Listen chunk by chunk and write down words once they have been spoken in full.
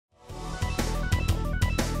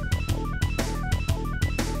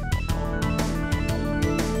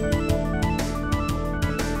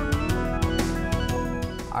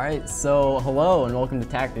Alright, so hello and welcome to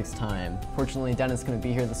Tactics Time. Fortunately, Dennis couldn't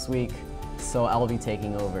be here this week, so I'll be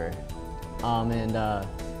taking over.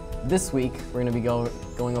 This week, we're going to be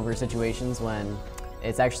going over situations when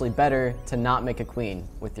it's actually better to not make a queen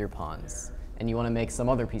with your pawns, and you want to make some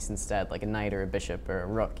other piece instead, like a knight or a bishop or a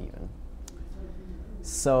rook even.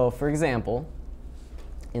 So, for example,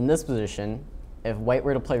 in this position, if white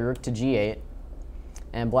were to play rook to g8,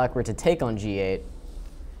 and black were to take on g8,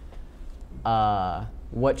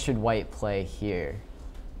 what should white play here?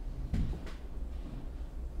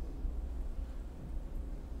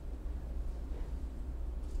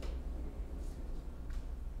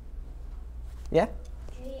 Yeah?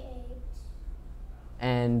 G8.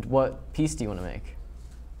 And what piece do you want to make?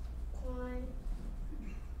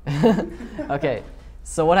 Pawn. Okay,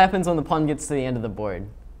 so what happens when the pawn gets to the end of the board?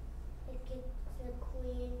 It gets the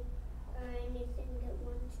queen or anything that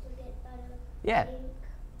wants to get out of Yeah. pink.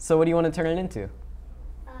 So what do you want to turn it into?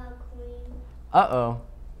 Queen. Uh-oh.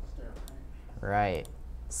 Right.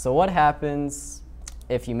 So what happens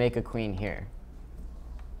if you make a queen here?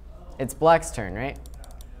 It's black's turn, right?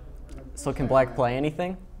 So can black play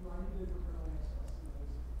anything?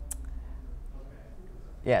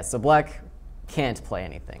 Yeah, so black can't play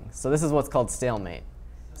anything. So this is what's called stalemate.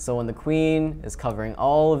 So when the queen is covering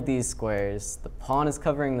all of these squares, the pawn is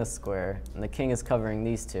covering this square, and the king is covering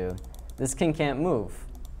these two, this king can't move.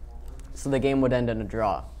 So the game would end in a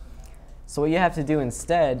draw. So what you have to do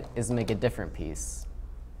instead is make a different piece.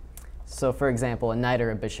 So for example, a knight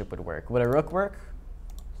or a bishop would work. Would a rook work?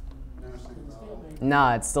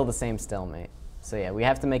 Nah, it's still the same stalemate. So yeah, we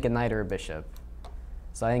have to make a knight or a bishop.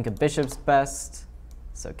 So I think a bishop's best.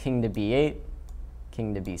 So king to b8,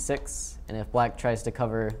 king to b6. And if black tries to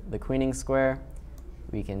cover the queening square,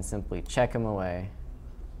 we can simply check him away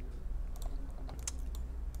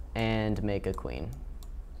and make a queen.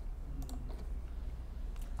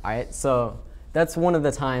 All right, so that's one of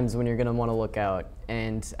the times when you're going to want to look out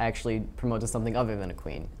and actually promote to something other than a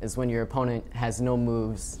queen, is when your opponent has no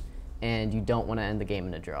moves and you don't want to end the game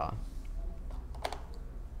in a draw.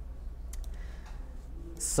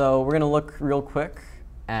 So we're going to look real quick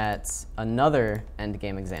at another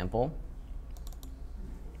endgame example.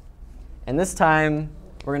 And this time,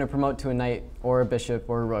 we're going to promote to a knight or a bishop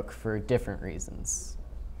or a rook for different reasons.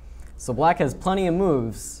 So black has plenty of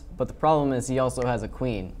moves, but the problem is he also has a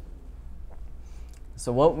queen.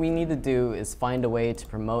 So what we need to do is find a way to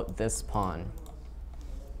promote this pawn.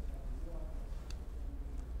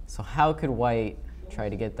 So how could white try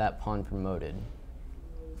to get that pawn promoted?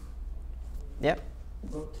 Yep.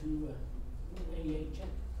 Go to A8 check.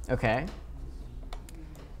 Okay.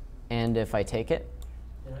 And if I take it?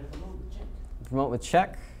 Then I promote with check. Promote with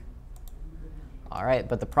check. All right,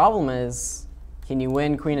 but the problem is, can you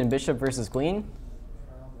win queen and bishop versus queen?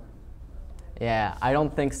 Yeah, I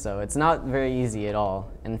don't think so. It's not very easy at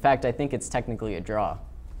all. In fact, I think it's technically a draw.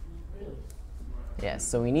 Really? Yeah,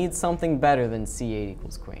 so we need something better than c8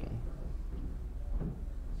 equals queen.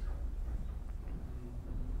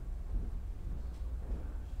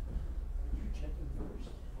 You're checking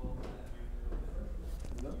first.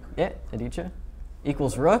 Yeah, Adicha?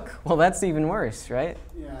 Equals rook? Well, that's even worse, right?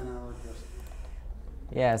 Yeah, no, we're just...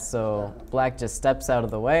 Yeah, so black just steps out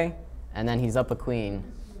of the way, and then he's up a queen.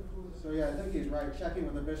 So yeah, I think he's right. Checking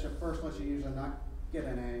with the bishop first lets you usually not get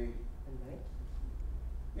in a... And knight?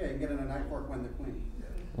 Yeah, you can get in a knight fork when the queen.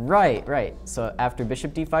 Right, right. So after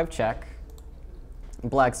bishop d5 check,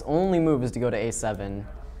 black's only move is to go to a7.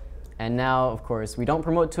 And now, of course, we don't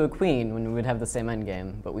promote to a queen when we would have the same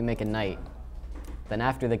endgame, but we make a knight. Then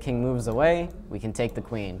after the king moves away, we can take the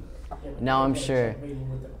queen. Yeah, Now I'm sure,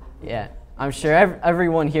 checkmating with the- yeah, I'm sure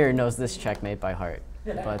everyone here knows this checkmate by heart.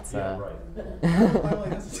 But Yeah, right. I only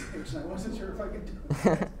hesitation. I wasn't sure if I could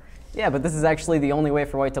do it. yeah, but this is actually the only way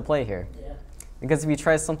for white to play here. Yeah. Because if you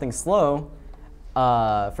try something slow,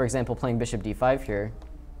 for example, playing bishop d5 here,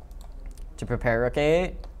 to prepare rook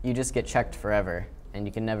a8, you just get checked forever, and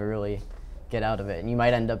you can never really get out of it. And you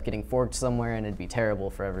might end up getting forked somewhere, and it'd be terrible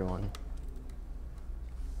for everyone.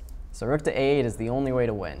 So rook to a8 is the only way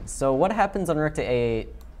to win. So what happens on rook to a8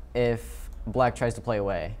 if black tries to play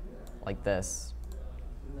away, like this?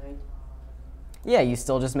 Knight. Yeah, you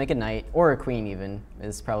still just make a knight, or a queen even,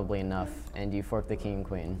 is probably enough, and you fork the king and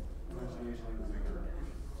queen.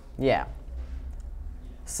 Yeah.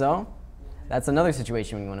 So that's another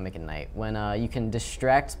situation when you want to make a knight, when you can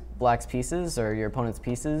distract black's pieces or your opponent's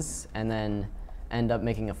pieces and then end up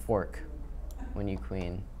making a fork when you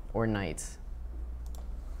queen or knight.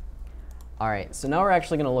 All right, so now we're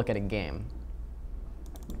actually going to look at a game.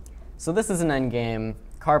 So this is an endgame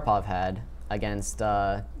Karpov had against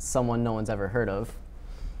someone no one's ever heard of.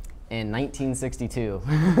 in 1962.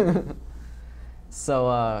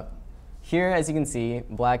 So here, as you can see,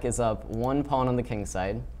 black is up 1 pawn on the king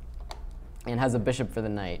side and has a bishop for the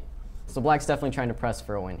knight. So black's definitely trying to press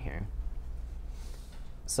for a win here.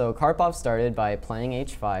 So Karpov started by playing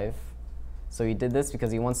h5. So he did this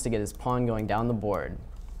because he wants to get his pawn going down the board.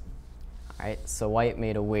 All right, so white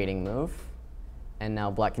made a waiting move, and now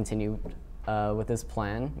black continued with his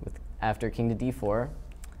plan after king to d4,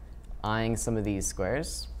 eyeing some of these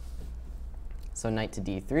squares. So knight to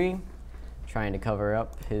d3, trying to cover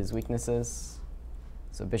up his weaknesses.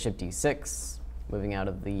 So bishop d6, moving out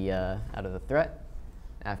of the threat.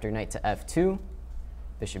 After knight to f2,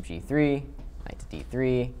 bishop g3, knight to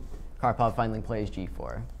d3, Karpov finally plays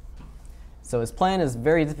g4. So his plan is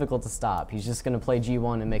very difficult to stop. He's just going to play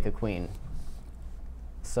g1 and make a queen.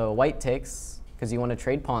 So white takes, because you want to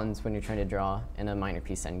trade pawns when you're trying to draw in a minor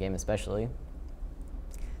piece endgame especially.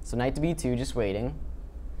 So knight to b2, just waiting.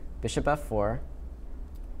 Bishop f4,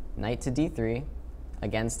 knight to d3,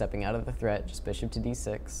 again stepping out of the threat, just bishop to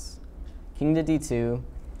d6, king to d2,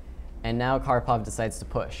 and now Karpov decides to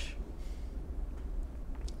push.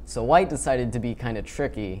 So white decided to be kind of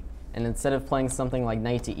tricky, and instead of playing something like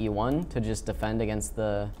knight to e1 to just defend against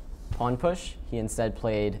the pawn push, he instead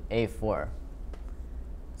played a4.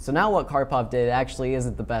 So now what Karpov did actually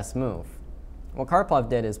isn't the best move. What Karpov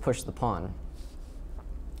did is push the pawn.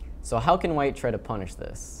 So how can white try to punish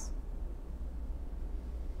this?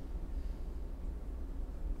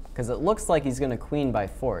 Because it looks like he's going to queen by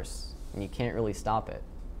force, and you can't really stop it.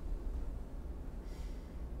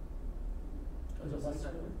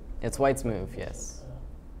 It's white's move, yes.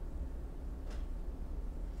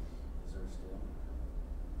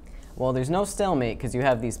 Well, there's no stalemate because you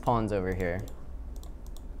have these pawns over here.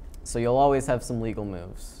 So you'll always have some legal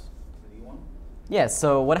moves. E1? Yeah,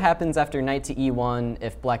 so what happens after knight to e1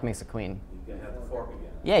 if black makes a queen? You have the fork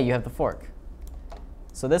again. Yeah, you have the fork.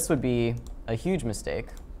 So this would be a huge mistake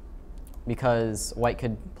because white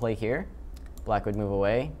could play here, black would move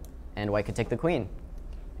away, and white could take the queen.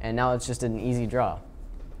 And now it's just an easy draw.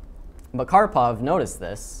 But Karpov noticed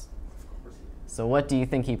this. So what do you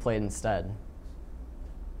think he played instead?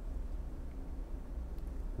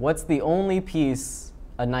 What's the only piece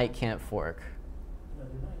a knight can't fork?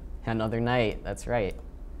 Another knight. Another knight, that's right.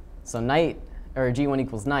 So knight, or g1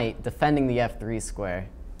 equals knight, defending the f3 square,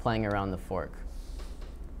 playing around the fork.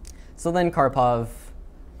 So then Karpov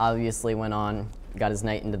obviously went on, got his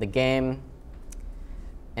knight into the game,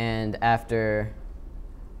 and after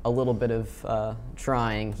a little bit of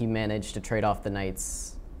trying, he managed to trade off the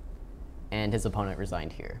knights, and his opponent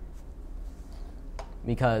resigned here.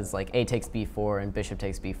 Because like a takes b4 and bishop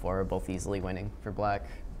takes b4 are both easily winning for black,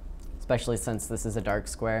 especially since this is a dark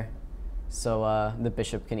square. So the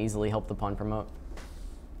bishop can easily help the pawn promote.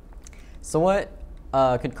 So what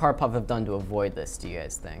could Karpov have done to avoid this, do you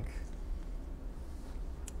guys think?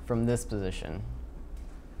 From this position.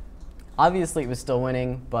 Obviously it was still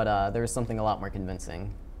winning, but there was something a lot more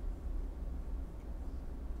convincing.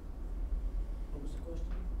 What was the question?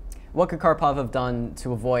 What could Karpov have done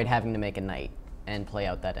to avoid having to make a knight and play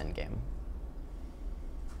out that endgame?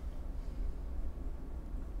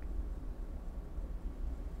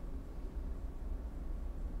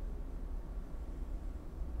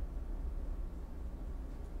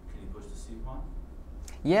 Can you push the c pawn?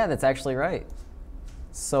 Yeah, that's actually right.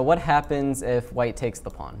 So what happens if white takes the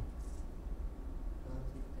pawn?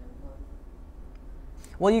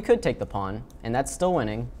 Well, you could take the pawn, and that's still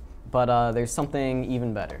winning, but there's something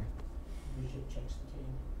even better. Bishop checks the king.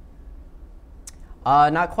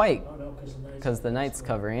 Not quite, Oh no, because the knight's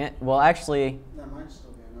covering it. Well, actually, That might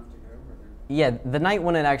still be enough to get over there. yeah, the knight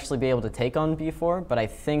wouldn't actually be able to take on b4, but I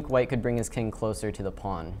think white could bring his king closer to the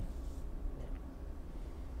pawn.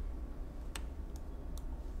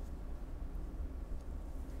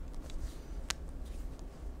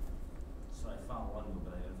 So I found one move,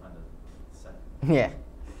 but I didn't find a second. Yeah.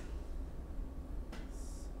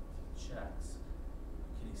 Checks.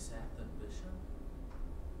 Can he sack the bishop?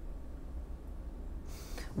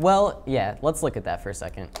 Well, yeah, let's look at that for a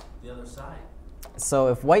second. The other side. So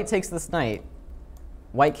if white takes this knight,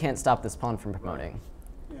 white can't stop this pawn from promoting.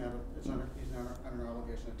 Yeah, but it's under, he's not under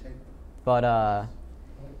obligation to take them. But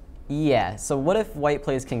yeah, so what if white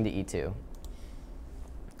plays king to e2?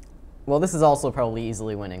 Well, this is also probably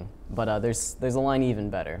easily winning, but there's a line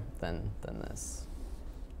even better than this.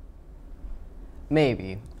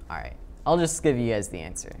 Maybe. All right, I'll just give you guys the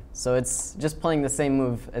answer. So it's just playing the same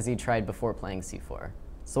move as he tried before playing c4.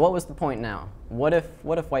 So what was the point now? What if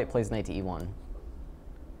white plays knight to e1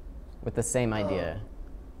 with the same idea?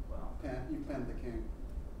 Wow. You pen the king.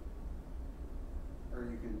 Or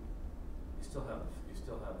you can, You still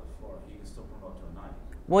have the fork.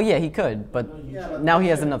 Well, yeah, he could, but No, you Yeah, check. but now he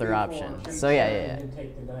has bishop another B4 option. should So yeah, check. yeah, yeah. And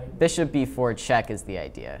take the knight. Bishop b4 check is the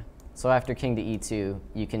idea. So after king to e2,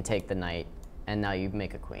 you can take the knight, and now you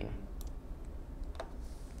make a queen.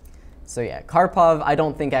 So yeah, Karpov, I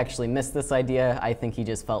don't think actually missed this idea. I think he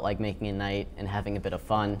just felt like making a knight and having a bit of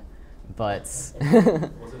fun. But Was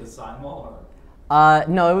it a sign wall or?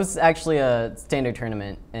 no, it was actually a standard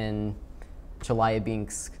tournament in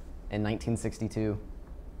Cheliabinsk in 1962.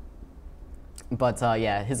 But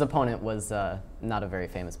yeah, his opponent was not a very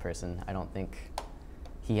famous person. I don't think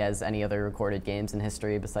he has any other recorded games in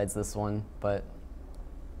history besides this one. But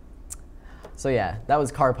so yeah, that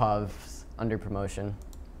was Karpov's Underpromotion.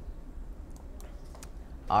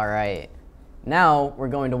 All right, now we're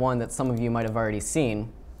going to one that some of you might have already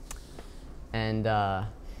seen. And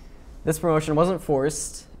this promotion wasn't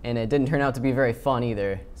forced, and it didn't turn out to be very fun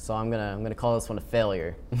either. So I'm gonna call this one a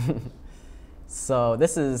failure. So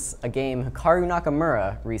this is a game Hikaru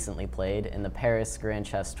Nakamura recently played in the Paris Grand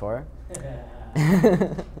Chess Tour.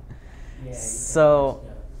 Yeah, So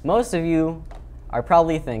most of you are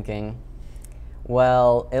probably thinking,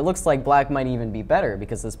 well, it looks like black might even be better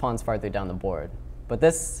because this pawn's farther down the board. But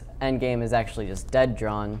this endgame is actually just dead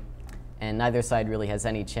drawn, and neither side really has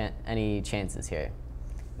any chances here.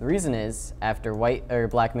 The reason is, after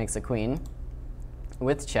black makes a queen,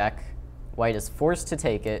 with check, white is forced to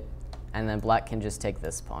take it, and then black can just take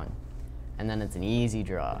this pawn. And then it's an easy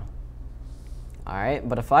draw. All right,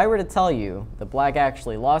 but if I were to tell you that black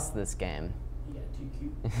actually lost this game, He got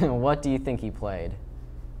too cute. what do you think he played?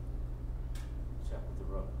 Check with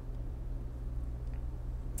the rook.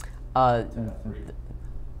 Uh, To F3.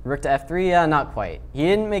 Rook to f3? Yeah, not quite. He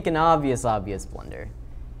didn't make an obvious blunder.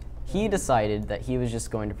 He decided that he was just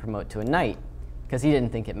going to promote to a knight because he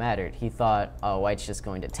didn't think it mattered. He thought, oh, white's just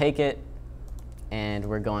going to take it, and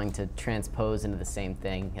we're going to transpose into the same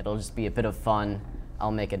thing. It'll just be a bit of fun.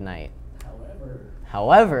 I'll make a knight.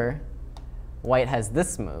 However, white has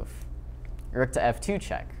this move, rook to f2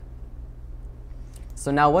 check. So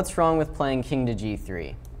now what's wrong with playing king to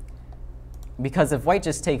g3? Because if white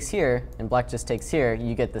just takes here and black just takes here,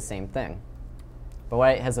 you get the same thing. But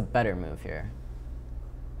white has a better move here.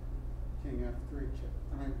 King F3 check.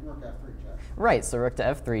 I mean, rook F3 check. Right, so rook to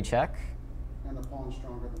f3 check. And the pawn's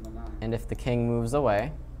stronger than the knight. And if the king moves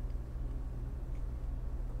away,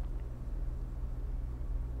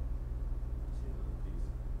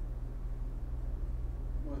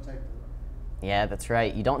 We'll take the rook. yeah, that's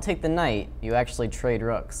right. You don't take the knight, you actually trade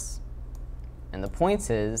rooks. And the point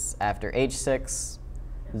is, after h6,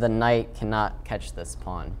 the knight cannot catch this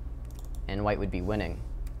pawn, and white would be winning.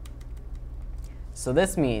 So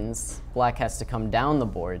this means black has to come down the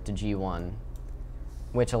board to g1,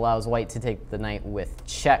 which allows white to take the knight with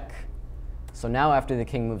check. So now after the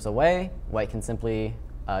king moves away, white can simply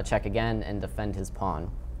check again and defend his pawn.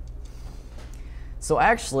 So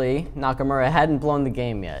actually, Nakamura hadn't blown the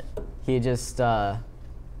game yet. He had just played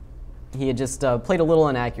a little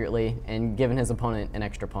inaccurately and given his opponent an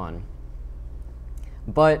extra pawn.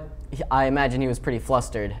 But I imagine he was pretty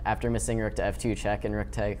flustered after missing rook to f2 check and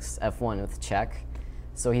rook takes f1 with check.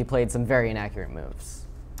 So he played some very inaccurate moves.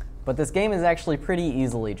 But this game is actually pretty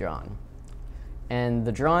easily drawn. And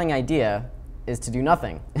the drawing idea is to do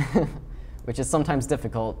nothing, which is sometimes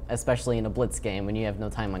difficult, especially in a blitz game when you have no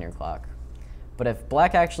time on your clock. But if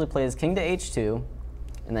black actually plays king to h2,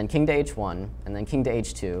 and then king to h1, and then king to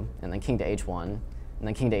h2, and then king to h1, and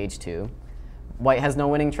then king to h2, white has no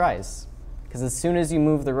winning tries. Because as soon as you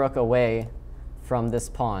move the rook away from this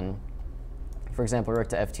pawn, for example, rook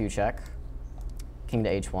to f2 check, king to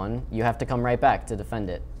h1, you have to come right back to defend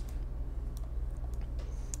it.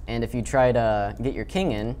 And if you try to get your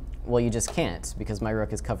king in, well, you just can't, because my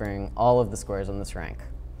rook is covering all of the squares on this rank.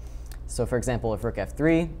 So for example, if rook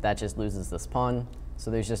f3, that just loses this pawn,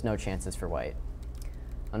 so there's just no chances for white.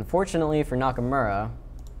 Unfortunately for Nakamura,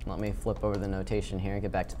 let me flip over the notation here and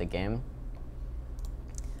get back to the game.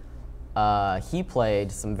 He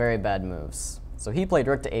played some very bad moves. So he played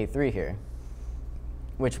rook to a3 here,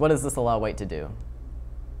 which what does this allow white to do?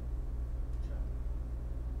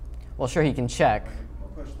 Well, sure, he can check,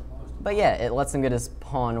 Push the pawn. but yeah, it lets him get his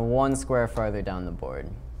pawn one square farther down the board.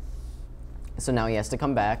 So now he has to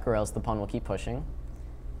come back, or else the pawn will keep pushing.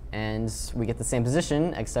 And we get the same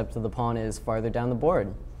position, except the pawn is farther down the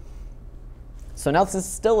board. So now this is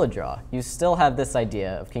still a draw. You still have this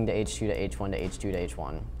idea of king to h2 to h1 to h2 to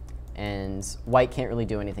h1. And white can't really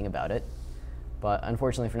do anything about it. But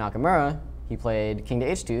unfortunately for Nakamura, he played king to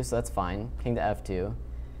h2, so that's fine, king to f2.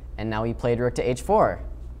 And now he played rook to h4.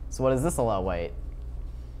 So what does this allow white?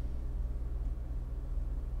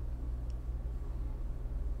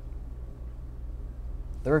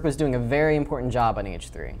 The rook was doing a very important job on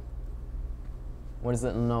h3. What is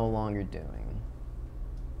it no longer doing?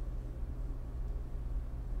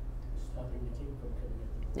 Stopping the king from coming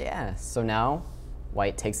at the Yeah, so now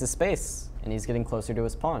white takes his space, and he's getting closer to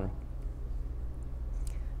his pawn.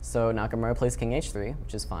 So Nakamura plays king h3,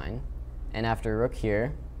 which is fine. And after rook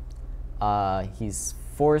here, he's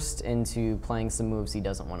forced into playing some moves he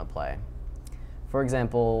doesn't want to play. For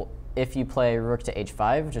example, if you play rook to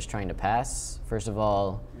h5, just trying to pass, first of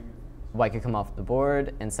all, white could come off the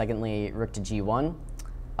board, and secondly, rook to g1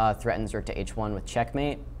 threatens rook to h1 with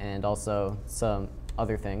checkmate, and also some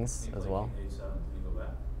other things as well. King h7, can you go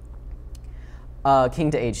back?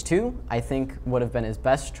 King to h2, I think would have been his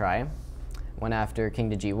best try. When after king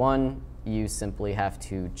to g1, you simply have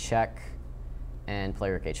to check and play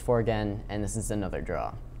rook h4 again, and this is another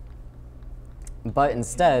draw. But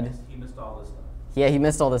instead, He missed all this stuff. yeah, he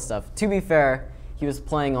missed all this stuff. To be fair, he was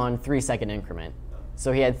playing on 3-second increment.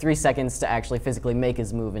 So he had 3 seconds to actually physically make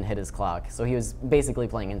his move and hit his clock. So he was basically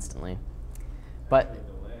playing instantly. But, Actually,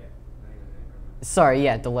 delay. sorry,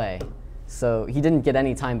 yeah, delay. So he didn't get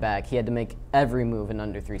any time back. He had to make every move in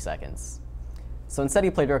under 3 seconds. So instead he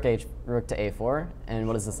played rook to a4, and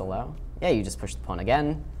what does this allow? Yeah, you just push the pawn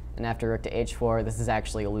again, and after rook to h4, this is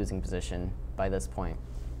actually a losing position by this point.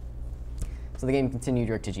 So the game continued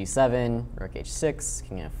rook to g7, rook h6,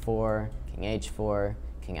 king f4, king h4,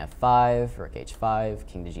 king f5, rook h5,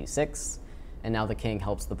 king to g6, and now the king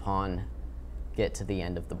helps the pawn get to the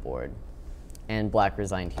end of the board. And black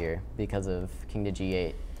resigned here because of king to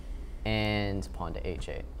g8 and pawn to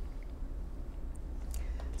h8.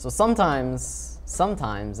 So sometimes,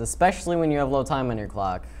 especially when you have low time on your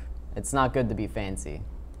clock, it's not good to be fancy,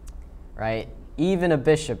 right? Even a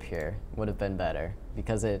bishop here would have been better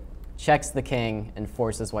because it checks the king and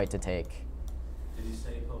forces white to take. Did he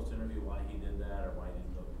say post-interview why he did that or why he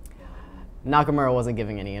didn't go? Nakamura wasn't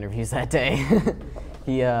giving any interviews that day.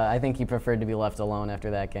 I think he preferred to be left alone after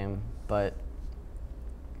that game. But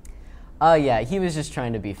yeah, he was just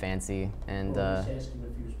trying to be fancy and Or just ask him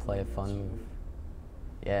if he was play a playing fun that move. smooth.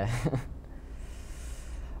 Yeah.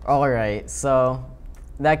 All right, so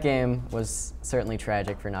that game was certainly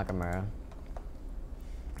tragic for Nakamura.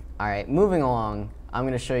 All right, moving along, I'm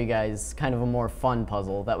going to show you guys kind of a more fun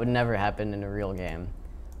puzzle that would never happen in a real game,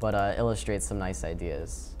 but illustrates some nice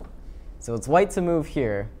ideas. So it's white to move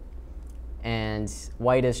here, and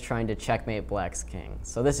white is trying to checkmate black's king.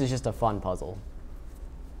 So this is just a fun puzzle.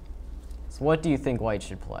 So what do you think white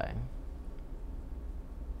should play?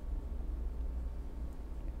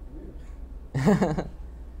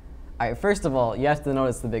 All right, first of all, you have to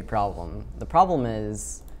notice the big problem. The problem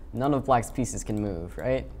is none of black's pieces can move,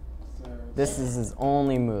 right? So This is his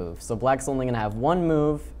only move. So black's only going to have one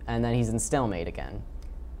move, and then he's in stalemate again.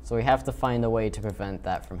 So we have to find a way to prevent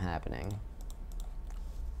that from happening.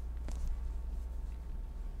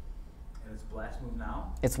 And it's black's move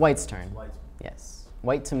now? It's white's turn. It's white's move. Yes.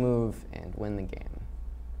 White to move and win the game.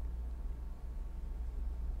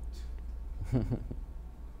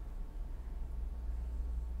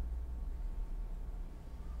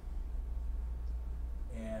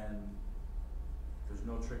 And there's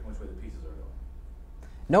no trick which way the pieces are going.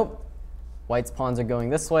 Nope. White's pawns are going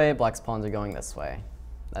this way, black's pawns are going this way.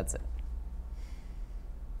 That's it.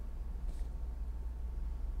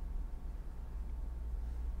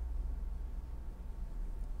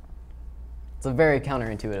 It's a very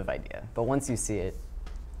counterintuitive idea, but once you see it,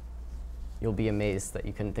 you'll be amazed that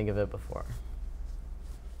you couldn't think of it before.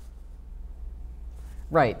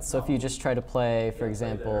 Right, so if you just try to play, for play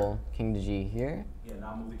example, king to g here, Yeah,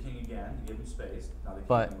 now move the king again to give him space. Now the king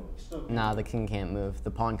But- can move. still can't nah, move. the king can't move.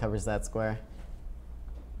 The pawn covers that square.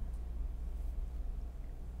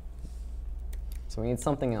 So we need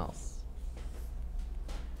something else.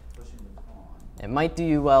 Pushing the pawn. It might do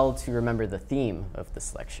you well to remember the theme of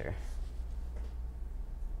this lecture.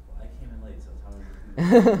 Well, I came in late, so tell me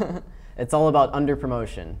the theme. It's all about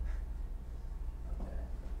underpromotion. Okay.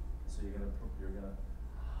 So you're gonna.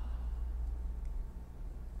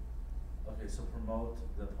 Okay, so promote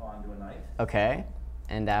the pawn to a knight. Okay,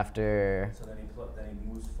 and after, So then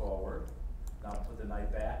he moves forward. Now put the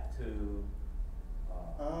knight back to.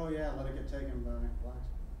 Oh yeah, let it get taken by black.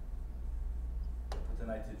 Put the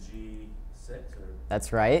knight to G6 or.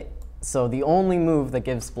 that's right. So the only move that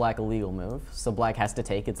gives black a legal move, so black has to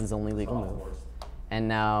take, it's his only legal Oh, move. forced. And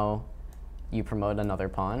now you promote another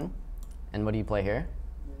pawn. And what do you play here?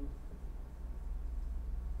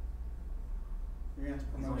 You're gonna have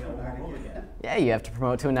to He's promote only to got a one knight move again. again. Yeah, you have to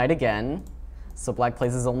promote to a knight again. So black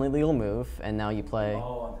plays his only legal move, and now you play.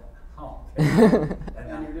 Oh, okay. And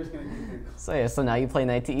And you're just gonna keep it. So yeah, so now you play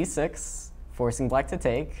knight to e6, forcing black to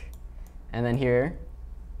take. And then here,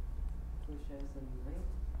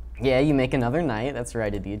 Yeah, you make another knight. That's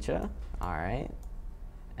right, Aditya. All right.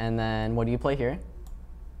 And then what do you play here?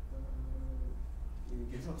 You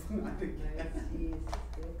give up the knight again.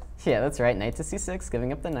 Yeah, that's right. Knight to c6,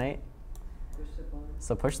 giving up the knight. Push the pawn.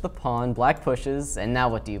 So push the pawn. Black pushes. And now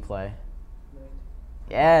what do you play? Knight.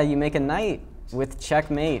 Yeah, you make a knight with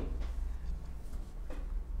checkmate.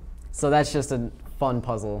 So that's just a fun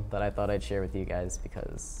puzzle that I thought I'd share with you guys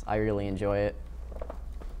because I really enjoy it.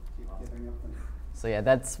 Keep giving up the knight. So yeah,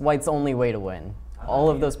 that's White's only way to win. All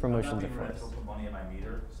of those promotions are I'm not forced. being put money in my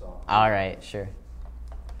meter, so. All right, sure.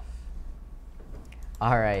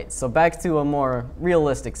 All right, so back to a more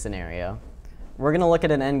realistic scenario. We're gonna look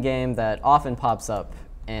at an endgame that often pops up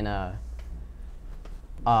in a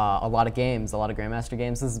lot of games, a lot of Grandmaster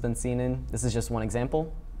games this has been seen in. This is just one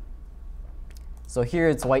example. So here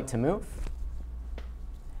it's White to move.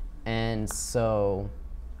 And so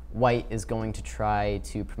White is going to try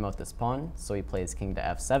to promote this pawn. So he plays king to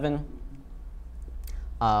f7.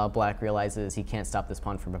 Black realizes he can't stop this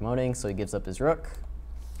pawn from promoting, so he gives up his rook.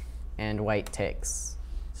 And White takes.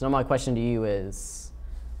 So now my question to you is,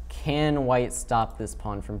 can White stop this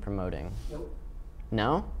pawn from promoting? Nope.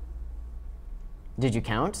 No? Did you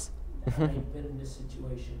count? I've been in this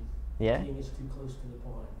situation. Yeah? The king is too close to the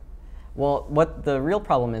pawn. Well, what the real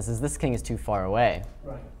problem is this king is too far away.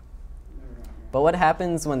 Right. But what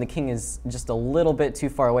happens when the king is just a little bit too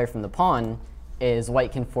far away from the pawn is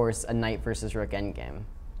White can force a knight versus rook endgame.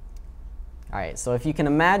 All right, so if you can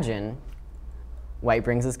imagine, White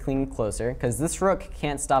brings his queen closer, because this rook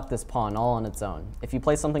can't stop this pawn all on its own. If you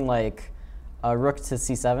play something like a rook to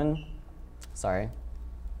c7, sorry.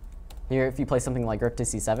 Here, if you play something like rook to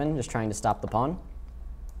c7, just trying to stop the pawn,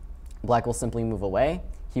 Black will simply move away.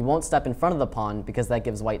 He won't step in front of the pawn because that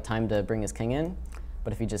gives White time to bring his king in.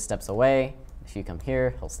 But if he just steps away, if you come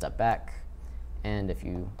here, he'll step back. And if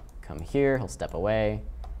you come here, he'll step away.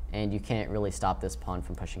 And you can't really stop this pawn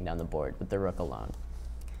from pushing down the board with the rook alone.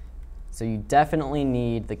 So you definitely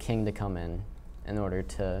need the king to come in order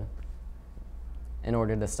to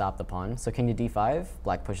stop the pawn. So king to d5,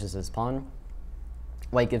 Black pushes his pawn.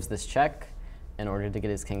 White gives this check in order to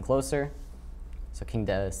get his king closer. So king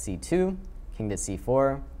to c2, king to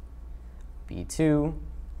c4, b2,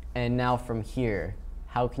 and now from here,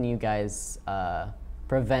 how can you guys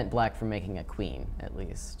prevent Black from making a queen, at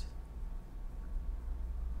least?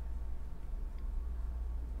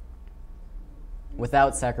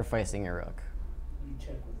 Without sacrificing a rook. You check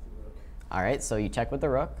with the rook. All right, so you check with the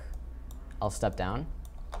rook. I'll step down.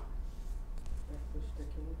 Push the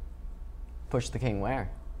king. Push the king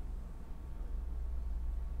where?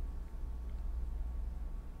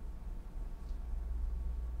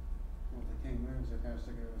 Well, if the king moves, it has to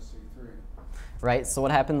go to c3. Right, so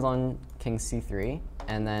what happens on king c3?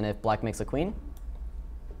 And then if Black makes a queen?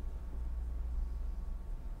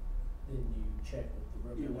 Then you check with the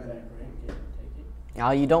rook You in the win. back rank and take it.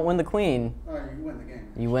 Oh, you don't win the queen. Oh, you win the game.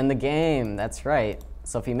 You win the game, that's right.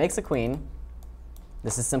 So if he makes a queen,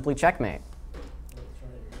 this is simply checkmate. That's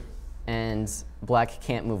right. And Black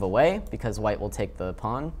can't move away because White will take the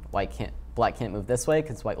pawn. Black can't move this way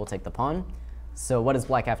because White will take the pawn. So what does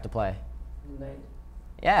Black have to play? Knight.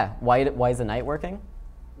 Yeah, why is the knight working?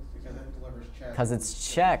 Because it delivers check. Because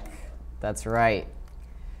it's check. That's right.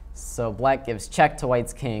 So Black gives check to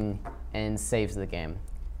White's king and saves the game.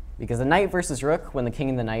 Because a knight versus rook, when the king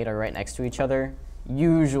and the knight are right next to each other,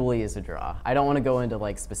 usually is a draw. I don't want to go into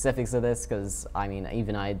like specifics of this because I mean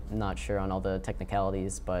even I'm not sure on all the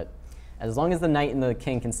technicalities, but as long as the knight and the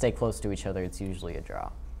king can stay close to each other, it's usually a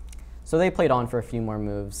draw. So they played on for a few more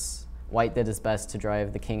moves. White did his best to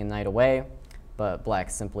drive the king and knight away, but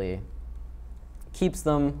Black simply keeps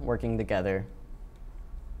them working together.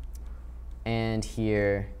 And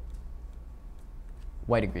here,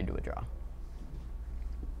 White agreed to a draw.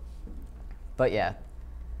 But yeah,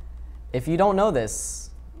 if you don't know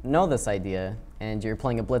this idea, and you're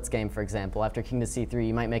playing a blitz game, for example, after king to c3,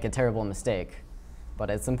 you might make a terrible mistake. But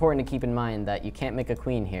it's important to keep in mind that you can't make a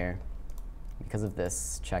queen here because of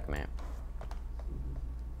this checkmate.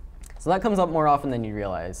 So that comes up more often than you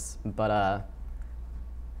realize. But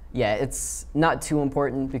yeah, it's not too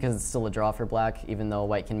important because it's still a draw for Black, even though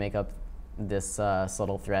White can make up this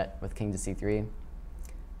subtle threat with king to c3.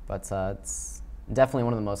 But it's definitely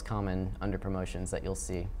one of the most common under promotions that you'll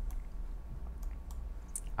see.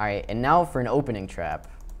 All right, and now for an opening trap.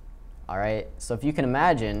 All right, so if you can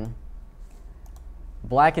imagine,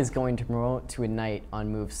 Black is going to promote to a knight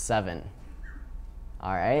on move 7.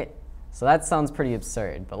 All right, so that sounds pretty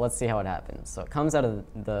absurd, but let's see how it happens. So it comes out of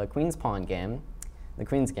the queen's pawn game, the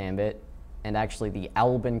queen's gambit, and actually the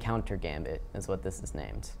Albin counter-gambit is what this is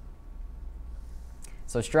named.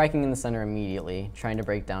 So striking in the center immediately, trying to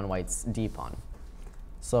break down white's d pawn.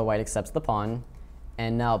 So white accepts the pawn,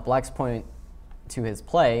 and now black's point to his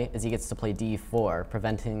play is he gets to play d4,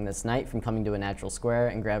 preventing this knight from coming to a natural square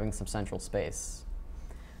and grabbing some central space.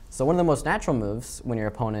 So one of the most natural moves when your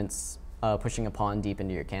opponent's pushing a pawn deep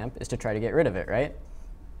into your camp is to try to get rid of it, right?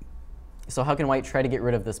 So how can white try to get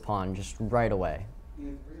rid of this pawn just right away?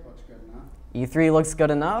 E3 looks good enough. E3 looks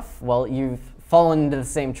good enough? Well, you've fallen into the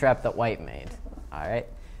same trap that white made. All right.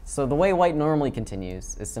 So the way white normally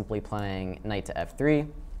continues is simply playing knight to f3.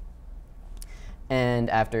 And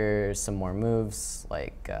after some more moves,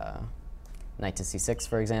 like knight to c6,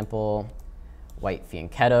 for example, white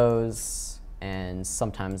fianchettos, and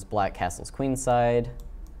sometimes black castles queenside,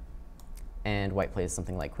 and white plays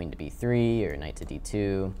something like queen to b3 or knight to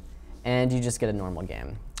d2, and you just get a normal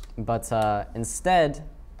game. But instead,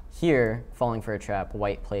 here, falling for a trap,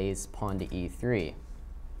 white plays pawn to e3.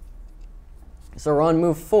 So we're on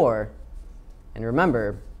move 4, and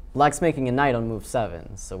remember, black's making a knight on move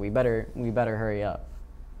 7, so we better hurry up.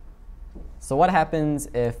 So what happens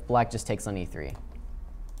if black just takes on e3?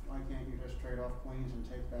 Why can't you just trade off queens and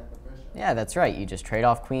take back the bishop? Yeah, that's right. You just trade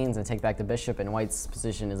off queens and take back the bishop, and white's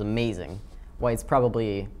position is amazing. White's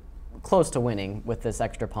probably close to winning with this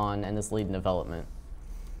extra pawn and this lead in development.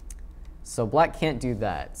 So black can't do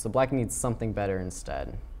that, so black needs something better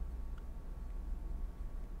instead.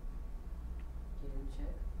 Can you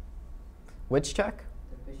check Which check?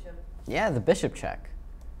 the bishop? Yeah, the bishop check.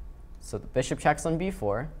 So the bishop checks on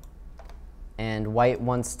b4, and white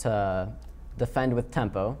wants to defend with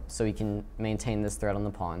tempo so he can maintain this threat on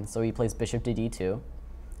the pawn. So he plays bishop to d2,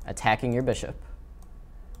 attacking your bishop.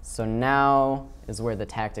 So now is where the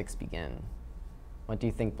tactics begin. What do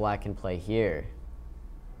you think black can play here?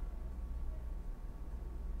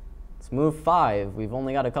 It's move 5. We've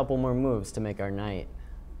only got a couple more moves to make our knight.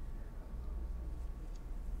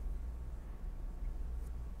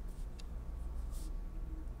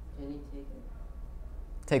 Can you take it?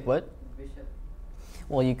 Take what? The bishop?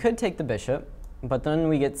 Well, you could take the bishop, but then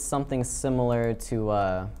we get something similar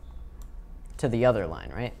to the other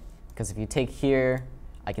line, right? Because if you take here,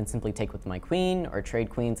 I can simply take with my queen, or trade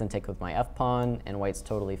queens and take with my f-pawn, and white's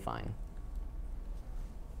totally fine.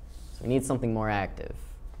 So we need something more active.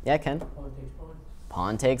 Yeah, Ken? Pawn takes pawn.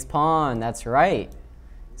 Pawn takes pawn, that's right.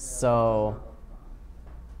 So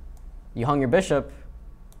you hung your bishop.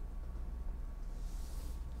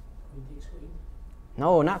 Queen takes queen.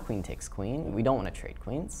 No, not queen takes queen. We don't want to trade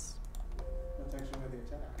queens. That takes away the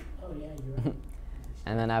attack. Oh yeah, you're right.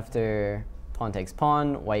 And then after pawn takes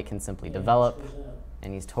pawn, white can simply Yeah, develop, this goes up.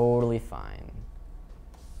 and he's totally fine.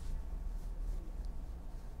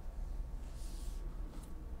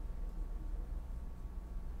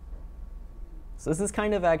 So this is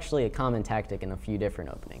kind of actually a common tactic in a few different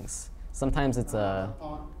openings. Sometimes it's a...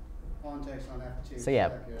 Pawn takes on f2. So yeah,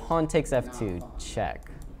 check is pawn takes not f2, fine. check.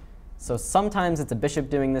 So sometimes it's a bishop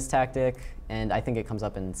doing this tactic, and I think it comes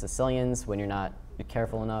up in Sicilians when you're not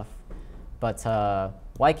careful enough. But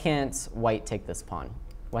why can't white take this pawn?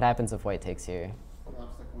 What happens if white takes here?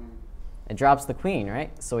 Drops the queen. It drops the queen,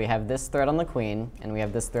 right? So we have this threat on the queen, and we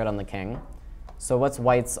have this threat on the king. So what's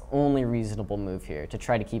white's only reasonable move here to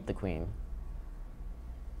try to keep the queen?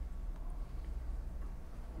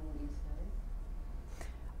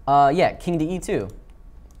 Yeah, king to e2.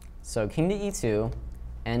 So king to e2,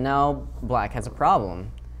 and now black has a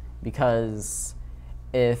problem, because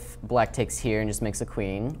if black takes here and just makes a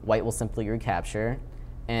queen, white will simply recapture,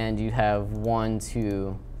 and you have 1,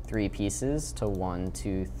 2, 3 pieces to 1,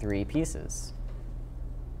 2, 3 pieces.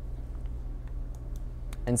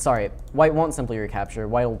 And sorry, white won't simply recapture.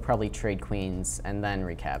 White will probably trade queens and then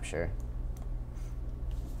recapture.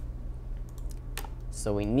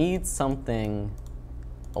 So we need something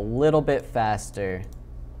a little bit faster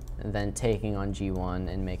than taking on g1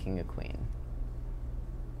 and making a queen.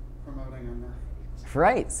 Promoting a knight.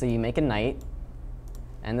 Right, so you make a knight,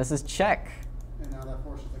 and this is check. And now that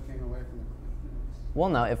forces the king away from the queen. Well,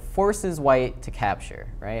 no, it forces white to capture,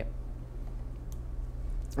 right?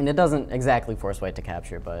 And it doesn't exactly force white to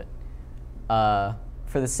capture, but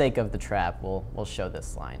for the sake of the trap, we'll show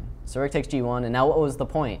this line. So rook takes g1, and now what was the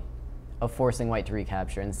point of forcing white to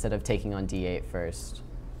recapture instead of taking on d8 first?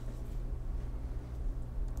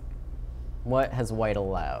 What has white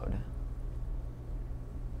allowed?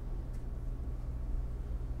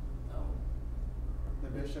 Oh, The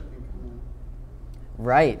bishop can come in.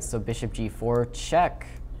 Right, so bishop g4, check,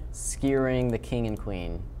 skewering the king and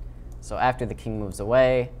queen. So after the king moves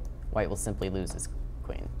away, white will simply lose his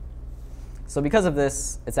queen. So because of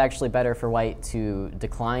this, it's actually better for white to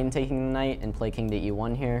decline taking the knight and play king to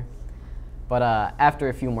e1 here. But after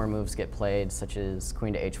a few more moves get played, such as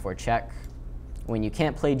queen to h4 check, when you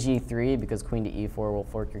can't play g3 because queen to e4 will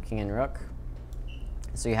fork your king and rook,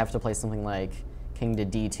 so you have to play something like king to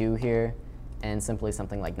d2 here, and simply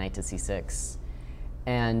something like knight to c6.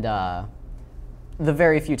 And the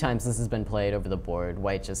very few times this has been played over the board,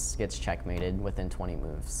 white just gets checkmated within 20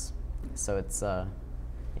 moves. So it's, yeah,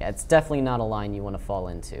 it's definitely not a line you want to fall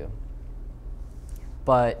into.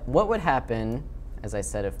 But what would happen, as I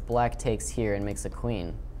said, if black takes here and makes a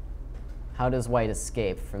queen? How does white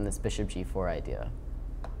escape from this bishop g4 idea?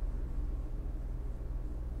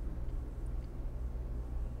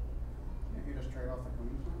 Can't you just trade off the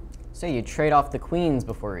queens now? So you trade off the queens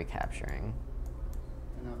before recapturing.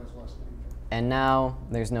 And now there's less danger. And now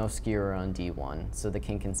there's no skewer on d1, so the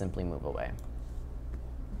king can simply move away.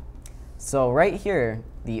 So right here,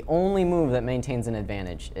 the only move that maintains an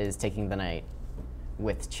advantage is taking the knight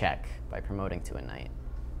with check by promoting to a knight.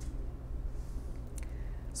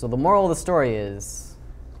 So the moral of the story is,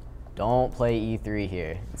 don't play e3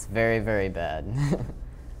 here. It's very, very bad.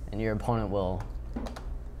 And your opponent will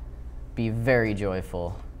be very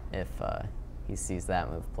joyful if he sees that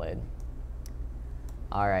move played.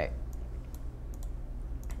 All right.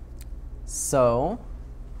 So,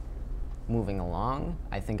 moving along,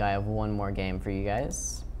 I think I have one more game for you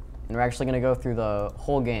guys. And we're actually going to go through the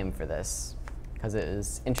whole game for this, because it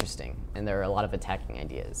is interesting, and there are a lot of attacking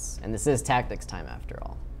ideas. And this is tactics time, after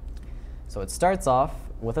all. So it starts off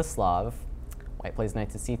with a Slav. White plays knight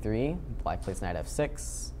to c3, black plays knight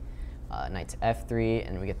f6, knight to f3,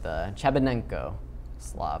 and we get the Cheliabinsk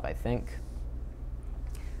Slav, I think.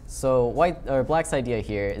 So black's idea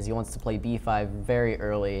here is he wants to play b5 very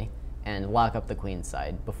early and lock up the queen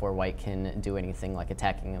side before white can do anything like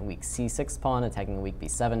attacking a weak c6 pawn, attacking a weak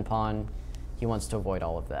b7 pawn. He wants to avoid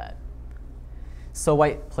all of that. So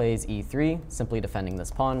white plays e3, simply defending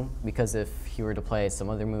this pawn, because if he were to play some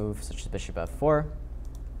other move, such as bishop f4,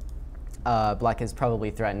 black is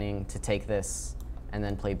probably threatening to take this and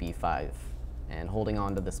then play b5, and holding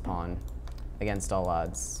on to this pawn against all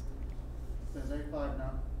odds. Does a4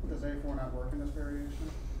 not work in this variation?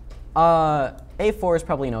 a4 is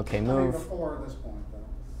probably an okay I mean, move. before this point,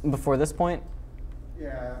 though. Before this point?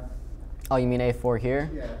 Yeah. Oh, you mean a4 here?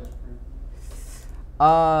 Yeah. Just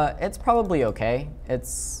It's probably okay.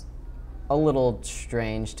 It's a little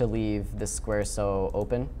strange to leave this square so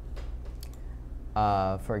open.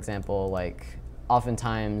 For example, like,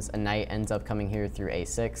 oftentimes a knight ends up coming here through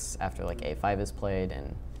a6 after like a5 is played,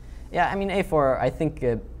 and yeah, I mean a4, I think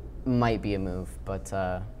it might be a move, but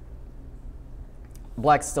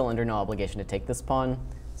black's still under no obligation to take this pawn,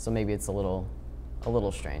 so maybe it's a little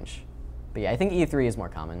strange. But yeah, I think e3 is more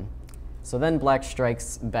common. So then black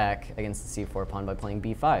strikes back against the c4 pawn by playing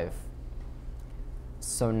b5.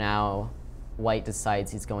 So now white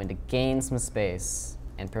decides he's going to gain some space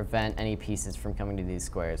and prevent any pieces from coming to these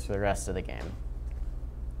squares for the rest of the game.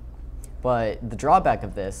 But the drawback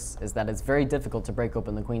of this is that it's very difficult to break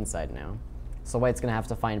open the queen side now. So white's going to have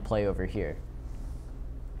to find play over here.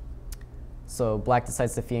 So black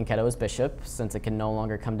decides to fianchetto his bishop, since it can no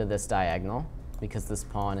longer come to this diagonal, because this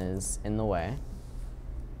pawn is in the way.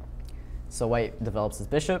 So white develops his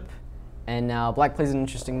bishop, and now black plays an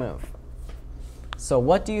interesting move. So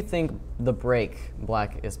what do you think the break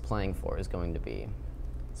black is playing for is going to be?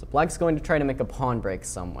 So black's going to try to make a pawn break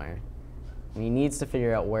somewhere, and he needs to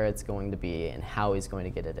figure out where it's going to be and how he's going to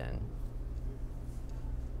get it in.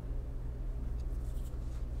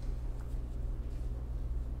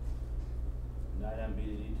 Knight on b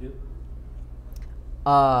to d2?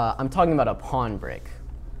 I'm talking about a pawn break.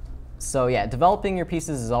 So yeah, developing your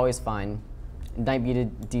pieces is always fine. Knight b to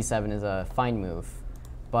d7 is a fine move.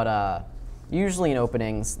 But usually in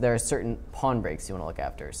openings, there are certain pawn breaks you want to look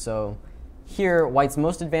after. So here, white's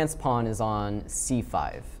most advanced pawn is on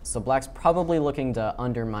c5. So black's probably looking to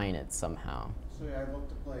undermine it somehow. So yeah, I'd look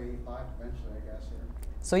to play e5 eventually, I guess, here.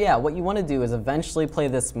 So yeah, what you want to do is eventually play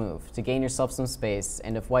this move to gain yourself some space,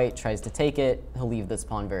 and if white tries to take it, he'll leave this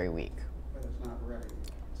pawn very weak. But it's not ready.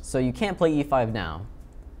 So you can't play e5 now.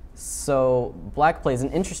 So black plays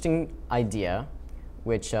an interesting idea,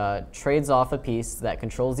 which trades off a piece that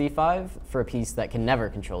controls e5 for a piece that can never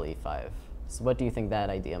control e5. So what do you think that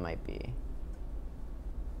idea might be?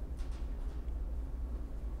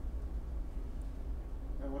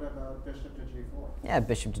 And what about bishop to g4? Yeah,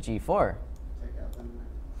 bishop to g4. Take out the knight.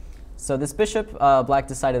 So this bishop, black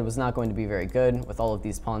decided was not going to be very good with all of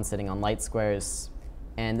these pawns sitting on light squares.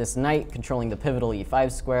 And this knight controlling the pivotal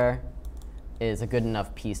e5 square is a good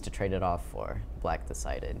enough piece to trade it off for, black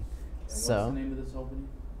decided. And So what's the name of this opening?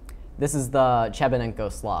 this is the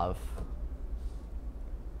Cheliabinsk Slav.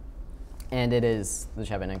 And it is the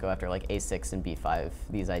Cheliabinsk after like a6 and b5.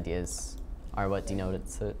 These ideas are what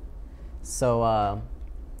denotes it. So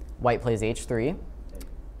white plays h3,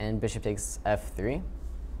 and bishop takes f3,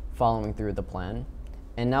 following through the plan.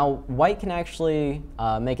 And now white can actually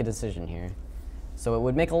make a decision here. So it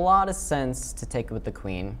would make a lot of sense to take with the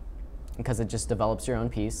queen, because it just develops your own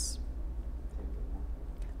piece.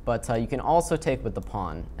 But you can also take with the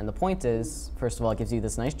pawn. And the point is, first of all, it gives you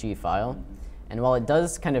this nice g file. And while it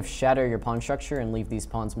does kind of shatter your pawn structure and leave these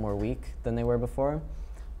pawns more weak than they were before,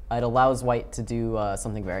 it allows white to do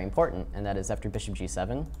something very important, and that is after bishop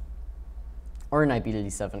g7, or knight b to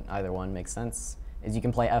d7, either one makes sense, is you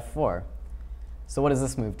can play f4. So what does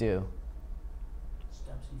this move do?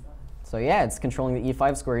 Steps e5. So yeah, it's controlling the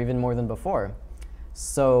e5 square even more than before.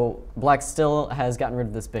 So black still has gotten rid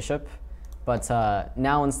of this bishop, but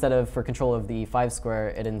now instead of for control of the e5 square,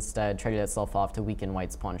 it instead traded itself off to weaken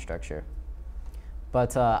white's pawn structure.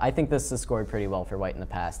 But I think this has scored pretty well for white in the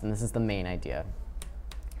past, and this is the main idea.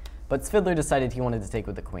 But Svidler decided he wanted to take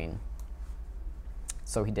with the queen.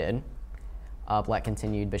 So he did. Black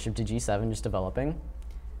continued bishop to g7, just developing.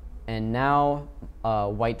 And now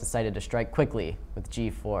white decided to strike quickly with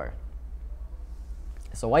g4.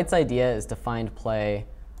 So white's idea is to find play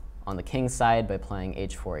on the king's side by playing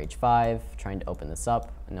h4, h5, trying to open this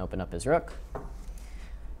up and open up his rook.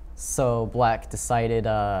 So black decided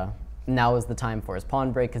now is the time for his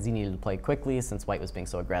pawn break because he needed to play quickly since white was being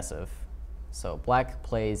so aggressive. So black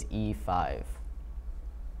plays e5.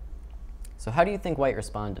 So how do you think white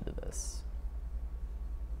responded to this?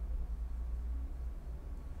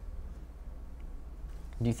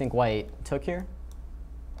 Do you think white took here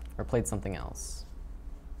or played something else?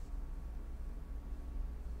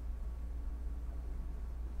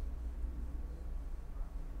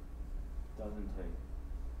 Doesn't take.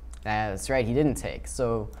 That's right, he didn't take.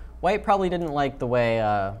 So white probably didn't like the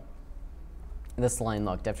way this line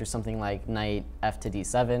looked after something like knight f to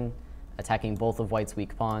d7, attacking both of white's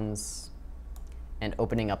weak pawns and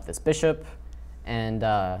opening up this bishop. And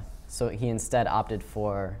so he instead opted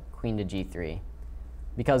for queen to g3.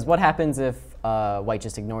 Because what happens if white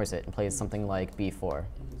just ignores it and plays something like b4?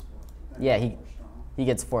 Yeah, he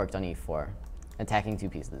gets forked on e4, attacking two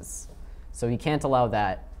pieces. So he can't allow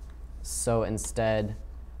that. So instead,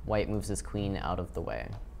 white moves his queen out of the way.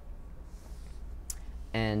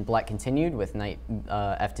 And black continued with knight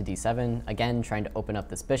f to d7, again trying to open up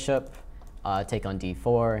this bishop, take on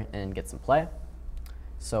d4, and get some play.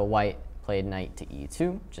 So white played knight to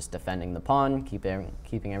e2, just defending the pawn,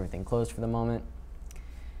 keeping everything closed for the moment.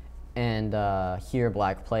 And here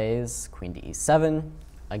black plays queen to e7,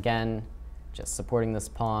 again just supporting this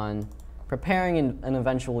pawn, preparing an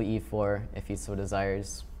eventual e4 if he so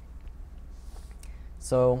desires.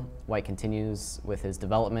 So white continues with his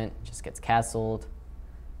development, just gets castled,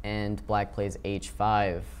 and black plays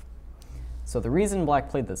h5. So the reason black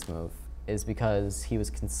played this move is because he was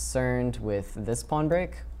concerned with this pawn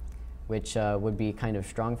break, which would be kind of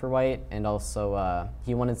strong for white, and also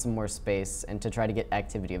he wanted some more space and to try to get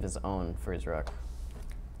activity of his own for his rook.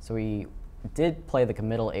 So he did play the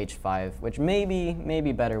committal h5, which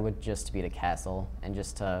maybe better would just be to castle and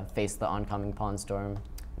just to face the oncoming pawn storm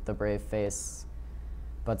with the brave face.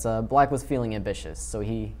 But black was feeling ambitious, so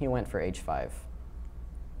he went for h5.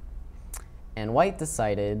 And white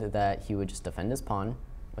decided that he would just defend his pawn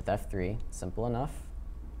with f3, simple enough.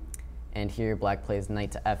 And here black plays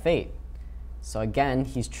knight to f8. So again,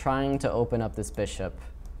 he's trying to open up this bishop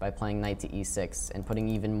by playing knight to e6 and putting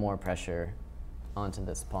even more pressure onto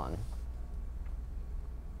this pawn.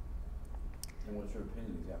 And what's your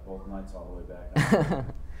opinion? He's got both knights all the way back.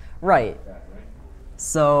 Right. Back, right?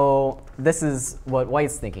 So this is what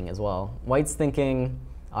white's thinking as well. White's thinking,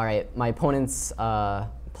 all right, my opponent's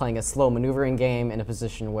playing a slow maneuvering game in a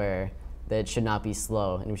position where it should not be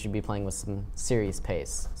slow and we should be playing with some serious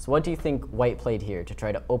pace. So what do you think white played here to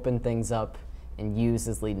try to open things up and use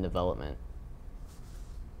his lead in development?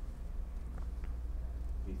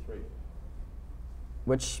 b3.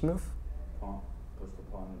 Which move? Pawn. Push the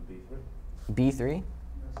pawn in b3. b3?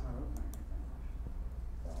 That's not opening anything.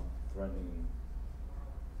 Threatening.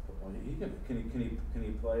 Well, can he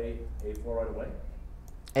play a4 right away?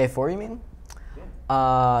 a4, you mean?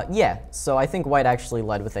 Yeah. Yeah, so I think white actually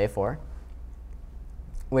led with a4,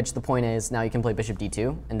 which the point is now you can play bishop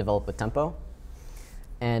d2 and develop with tempo.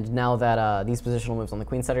 And now that these positional moves on the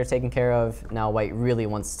queen side are taken care of, now white really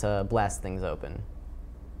wants to blast things open.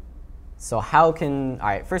 So how can, all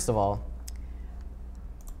right, first of all,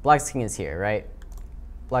 black's king is here, right?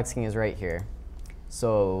 Black's king is right here.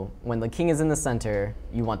 So when the king is in the center,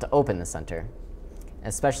 you want to open the center,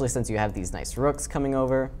 especially since you have these nice rooks coming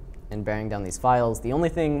over and bearing down these files. The only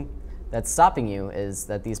thing that's stopping you is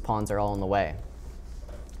that these pawns are all in the way.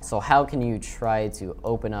 So how can you try to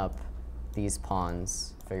open up these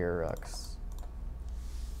pawns for your rooks?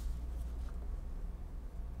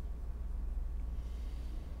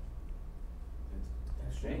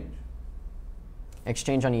 Exchange.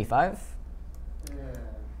 Exchange on e5? Yeah.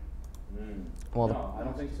 Well, No, I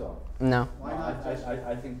don't think so. no. Why No, not just?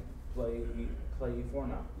 I think play E4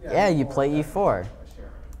 now. Yeah, you E4, play definitely. E4. Sure.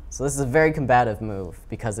 So this is a very combative move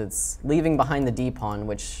because it's leaving behind the d pawn,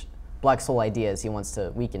 which Black's whole idea is he wants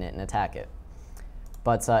to weaken it and attack it.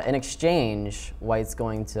 But in exchange, White's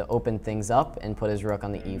going to open things up and put his rook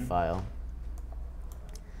on the e file.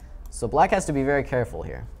 So Black has to be very careful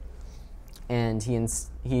here. And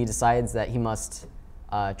he decides that he must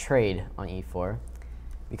trade on e4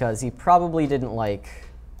 because he probably didn't like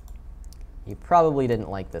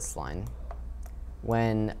this line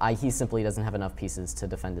when he simply doesn't have enough pieces to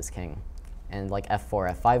defend his king. And like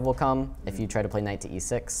f4, f5 will come if you try to play knight to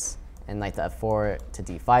e6, and knight to f4 to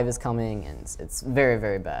d5 is coming, and it's very,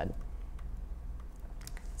 very bad.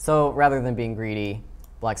 So rather than being greedy,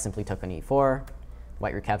 Black simply took on e4.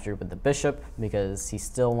 White recaptured with the bishop because he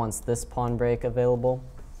still wants this pawn break available.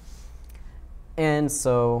 And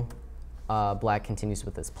so Black continues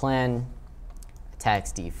with this plan,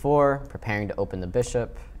 attacks d4, preparing to open the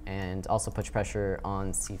bishop, and also puts pressure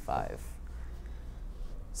on c5.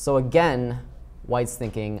 So again, White's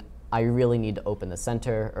thinking, I really need to open the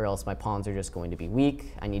center or else my pawns are just going to be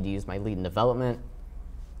weak. I need to use my lead in development.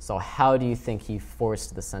 So how do you think he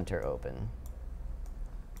forced the center open?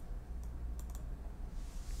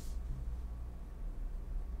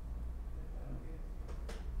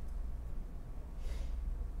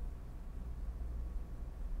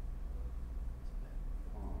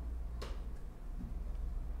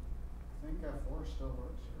 I think f4 still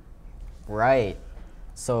works here. Right.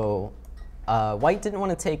 So White didn't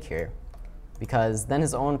want to take here because then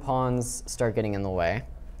his own pawns start getting in the way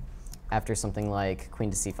after something like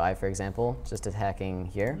queen to c5, for example, just attacking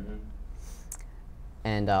here.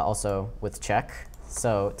 And also with check.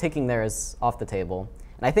 So taking there is off the table.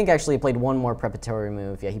 And I think actually he played one more preparatory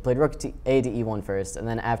move. Yeah, he played rook to a to e1 first, and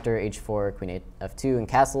then after h4, queen f2 and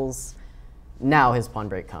castles, now his pawn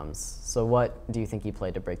break comes. So what do you think he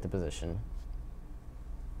played to break the position?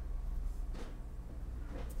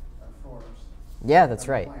 F4 is Yeah, that's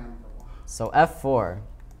the right. plan for a while. So f4,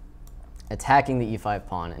 attacking the e5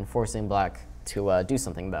 pawn and forcing Black to do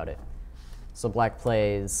something about it. So Black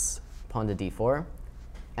plays pawn to d4.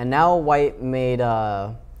 And now White made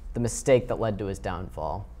the mistake that led to his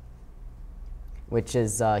downfall, which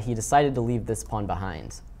is he decided to leave this pawn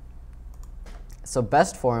behind. So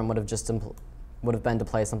best for him would have been to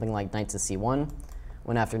play something like knight to c1,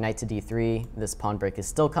 when after knight to d3, this pawn break is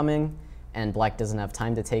still coming, and Black doesn't have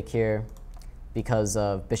time to take here because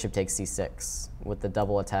of bishop takes c6, with the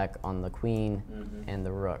double attack on the queen and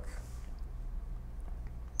the rook.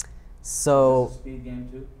 So, Is this a speed game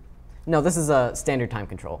too? no, this is a standard time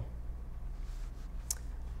control.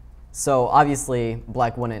 So obviously,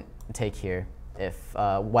 Black wouldn't take here if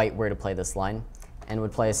White were to play this line, and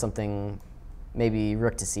would play something, maybe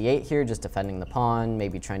rook to c8 here, just defending the pawn,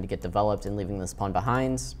 maybe trying to get developed and leaving this pawn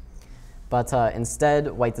behind. But instead,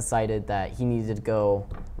 White decided that he needed to go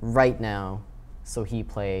right now, so he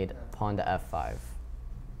played pawn to f5. It's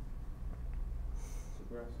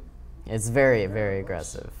aggressive. It's very, very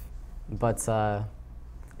aggressive. But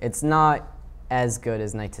it's not as good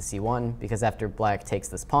as knight to c1, because after Black takes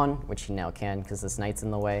this pawn, which he now can because this knight's in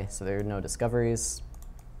the way, so there are no discoveries,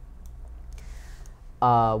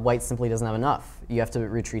 White simply doesn't have enough. You have to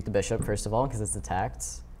retreat the bishop, first of all, because it's attacked.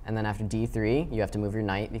 And then after d3, you have to move your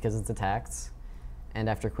knight because it's attacked. And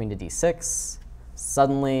after queen to d6,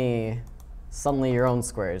 suddenly your own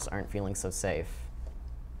squares aren't feeling so safe.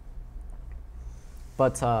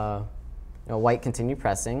 But White continued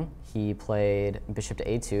pressing. He played bishop to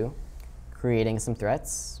a2, creating some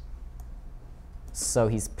threats. So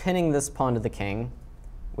he's pinning this pawn to the king,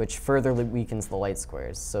 which further weakens the light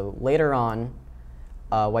squares. So later on,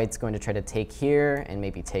 White's going to try to take here and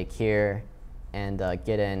maybe take here and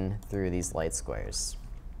get in through these light squares.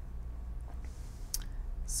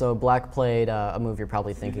 So Black played a move you're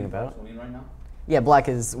probably thinking about. Winning right now? Yeah, Black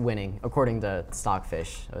is winning, according to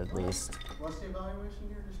Stockfish, at least. What's the evaluation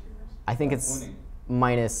here, just curious? I think Black's it's winning.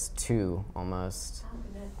 -2, almost.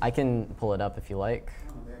 I can pull it up if you like.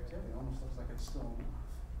 Oh, the activity almost looks like it's still enough.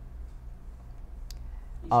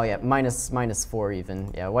 Oh yeah, -4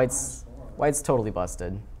 even. Yeah, White's totally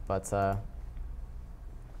busted, but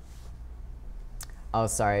oh,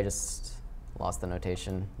 sorry, I just lost the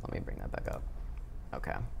notation. Let me bring that back up.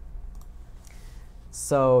 Okay.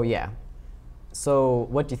 So yeah, So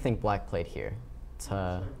what do you think black played here?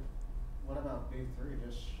 So what about B3,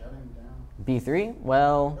 just shutting down? B3?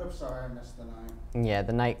 Well, Oops, sorry, I missed the knight. yeah,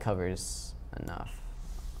 the knight covers enough.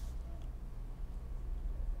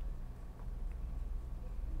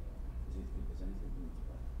 Is anything being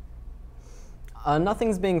threatened?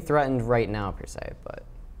 Nothing's being threatened right now per se, but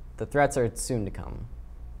the threats are soon to come.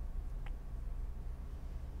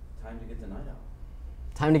 Time to get the knight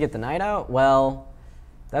out. Time to get the knight out? Well,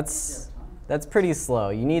 that's pretty slow.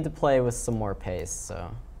 You need to play with some more pace.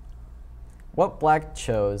 So, what black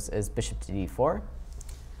chose is bishop to d4,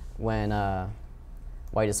 when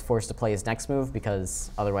white is forced to play his next move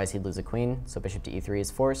because otherwise he'd lose a queen. So bishop to e3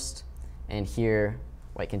 is forced, and here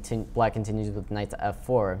black continues with knight to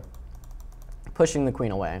f4, pushing the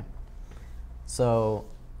queen away. So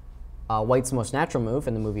white's most natural move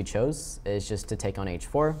in the move he chose is just to take on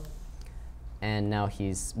h4. And now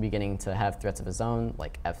he's beginning to have threats of his own,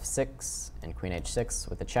 like f6 and queen h6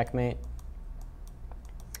 with a checkmate.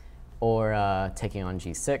 Or taking on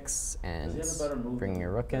g6 and Does he have a better move bringing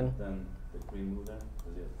your rook in. than the queen move then?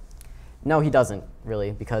 Does he have? No, he doesn't,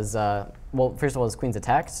 really, because, well, first of all, his queen's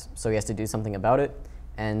attacked, so he has to do something about it.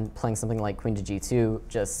 And playing something like queen to g2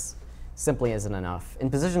 just simply isn't enough.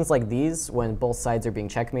 In positions like these, when both sides are being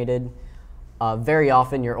checkmated, very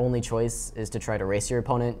often your only choice is to try to race your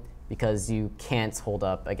opponent, because you can't hold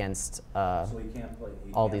up against So he can't play,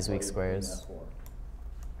 all these weak squares. Queen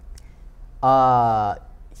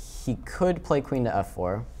He could play queen to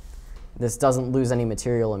f4. This doesn't lose any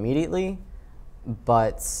material immediately,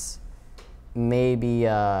 but maybe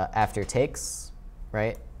after takes,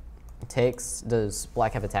 right? Takes, does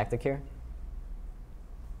black have a tactic here?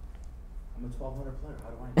 I'm a 1200 player,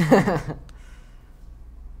 how do I know?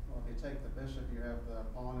 Well, if you take the bishop, you have the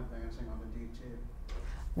pawn advancing on the d2.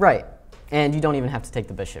 Right, and you don't even have to take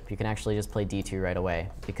the bishop. You can actually just play d2 right away,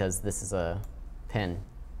 because this is a pin.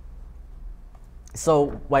 So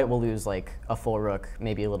white will lose like a full rook,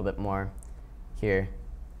 maybe a little bit more here,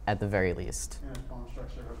 at the very least. Yeah, his pawn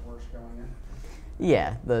structure was worse going in.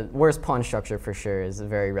 Yeah, the worst pawn structure for sure is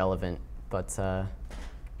very relevant, but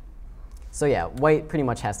so yeah, white pretty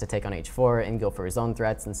much has to take on h4 and go for his own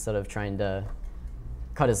threats instead of trying to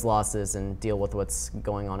cut his losses and deal with what's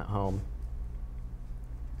going on at home.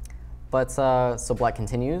 But so black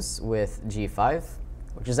continues with g5,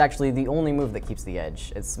 which is actually the only move that keeps the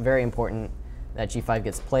edge. It's very important that g5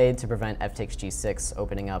 gets played to prevent f takes g6,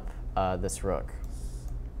 opening up this rook.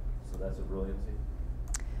 So that's a brilliancy?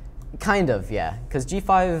 Kind of, yeah, because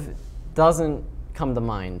g5 doesn't come to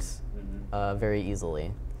mind very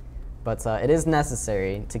easily. But it is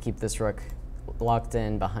necessary to keep this rook locked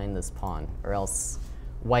in behind this pawn, or else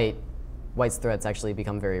white's threats actually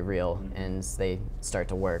become very real and they start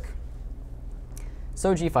to work.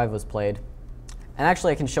 So g5 was played. And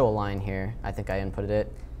actually I can show a line here. I think I inputted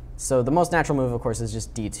it. So the most natural move, of course, is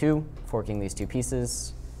just d2, forking these two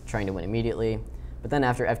pieces, trying to win immediately. But then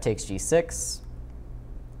after f takes g6,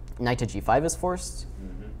 knight to g5 is forced,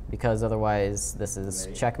 because otherwise this is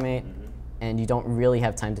checkmate. And you don't really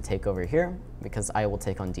have time to take over here, because I will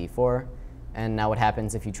take on d4. And now what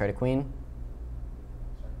happens if you try to queen?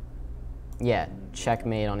 Yeah,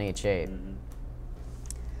 checkmate on h8.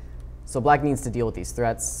 So black needs to deal with these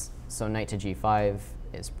threats, so knight to g5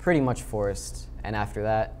 is pretty much forced, and after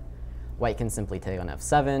that, white can simply take on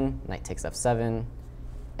f7, knight takes f7,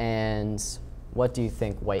 and what do you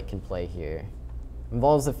think white can play here?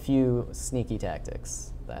 Involves a few sneaky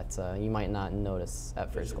tactics that you might not notice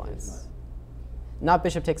at first glance. Not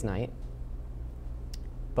bishop takes knight,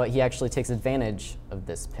 but he actually takes advantage of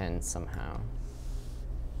this pin somehow.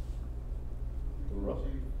 Rook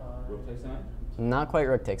takes knight? Not quite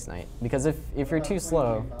rook takes knight, because if you're too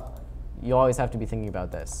slow, you always have to be thinking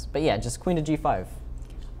about this. But yeah, just queen to g5,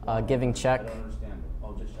 giving check. I don't understand.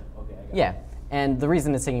 Oh, just check. Okay, I got Yeah, it. and the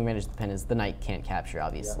reason it's taking advantage of the pin is the knight can't capture,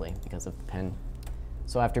 obviously, because of the pin.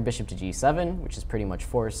 So after bishop to g7, which is pretty much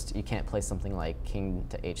forced, you can't play something like king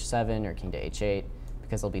to h7 or king to h8,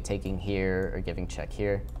 because they'll be taking here or giving check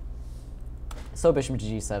here. So bishop to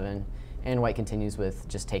g7, and white continues with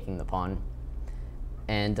just taking the pawn.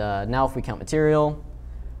 And now if we count material,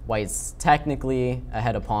 white's technically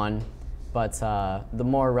ahead of pawn, but the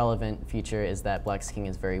more relevant feature is that black's king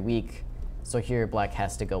is very weak, so here black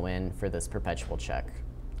has to go in for this perpetual check.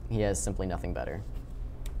 He has simply nothing better.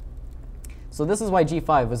 So this is why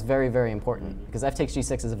g5 was very, very important, because f takes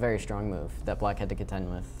g6 is a very strong move that black had to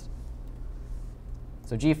contend with.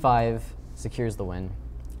 So g5 secures the win.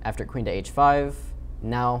 After queen to h5,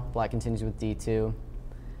 now black continues with d2.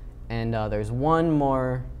 And there's one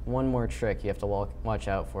more trick you have to watch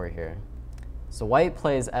out for here. So white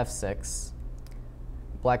plays f6,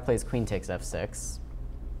 black plays queen takes f6.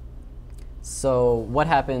 So what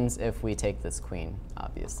happens if we take this queen,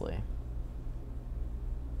 obviously?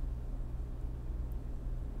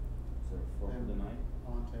 So fork of the knight.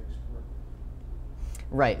 Pawn takes rook.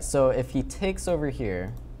 Right, so if he takes over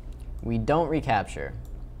here, we don't recapture.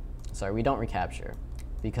 Sorry, we don't recapture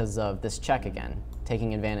because of this check again,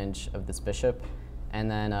 taking advantage of this bishop. And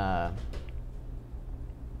then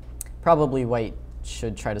probably white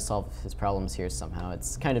should try to solve his problems here somehow.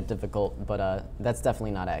 It's kind of difficult, but that's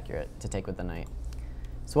definitely not accurate to take with the knight.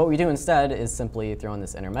 So what we do instead is simply throw in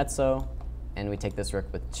this intermezzo, and we take this rook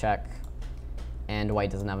with check, and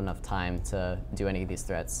white doesn't have enough time to do any of these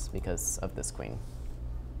threats because of this queen.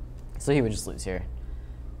 So he would just lose here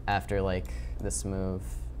after like this move,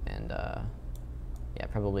 and yeah,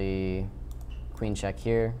 probably queen check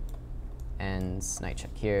here, and knight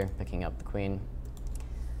check here, picking up the queen.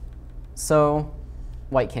 So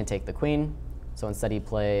white can't take the queen, so instead he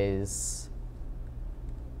plays,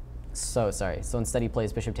 so instead he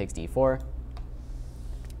plays bishop takes d4,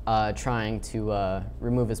 trying to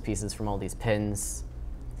remove his pieces from all these pins.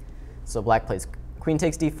 So black plays queen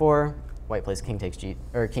takes d4, white plays king takes king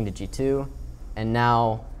to g2, and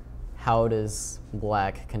now how does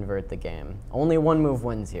black convert the game? Only one move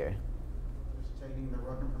wins here. Just taking the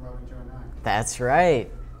rook and promoting to a knight. That's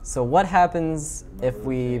right. So what happens if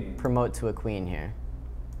we promote to a queen here?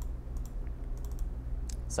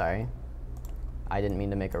 Sorry, I didn't mean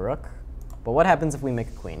to make a rook. But what happens if we make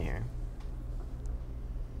a queen here?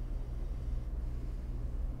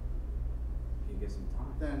 You get some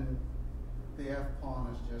time. Then the f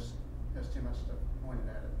pawn has too much stuff pointed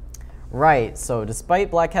at it. Right, so despite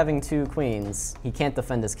black having two queens, he can't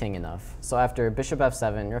defend his king enough. So after bishop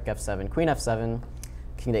f7, rook f7, queen f7,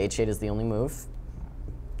 king to h8 is the only move.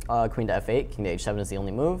 Queen to f8, king to h7 is the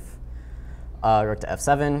only move. Rook to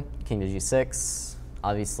f7, king to g6.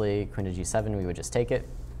 Obviously, queen to g7, we would just take it.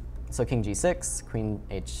 So king g6, queen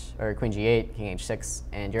g8, king h6,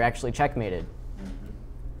 and you're actually checkmated.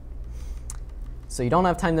 So you don't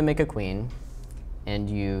have time to make a queen, and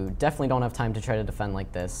you definitely don't have time to try to defend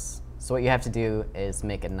like this. So what you have to do is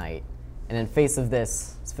make a knight. And in face of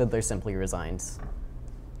this, Svidler simply resigns.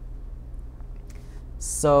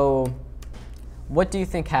 So what do you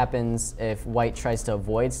think happens if white tries to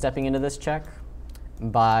avoid stepping into this check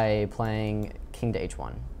by playing king to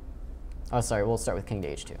h1? Oh, sorry, we'll start with king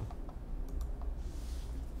to h2.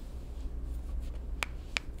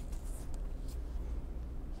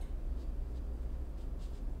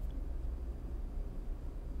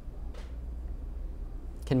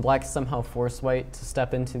 Can black somehow force white to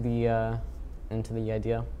step into the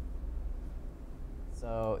idea?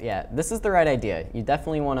 So yeah, this is the right idea. You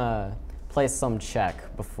definitely want to play some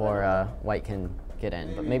check before white can get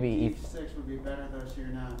in, but maybe d6 would be better though, so you're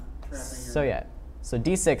not trapping your... So yeah, so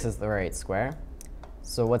d6 is the right square.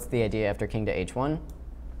 So what's the idea after king to h1?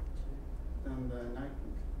 Then the knight...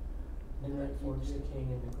 The knight forks the king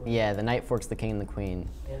and the queen. Yeah, the knight forks the king and the queen.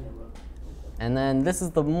 And the rook. And then this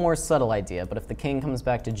is the more subtle idea, but if the king comes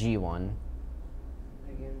back to g1,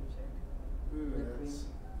 Again, check. Ooh, The that's... queen.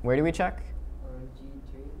 where do we check? Or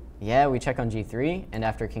g3. Yeah, we check on g3, and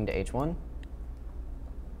after king to h1.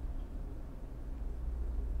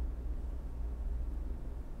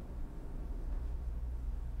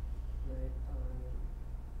 Right on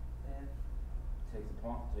f. Take the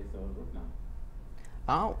pawn, take the rook now.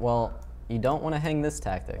 Oh, well, you don't want to hang this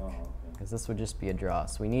tactic, Oh, okay. because this would just be a draw.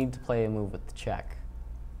 So we need to play a move with the check.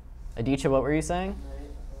 Aditya, what were you saying?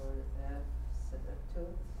 Knight on f, set f2.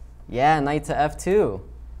 Yeah, knight to f2.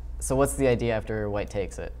 So what's the idea after white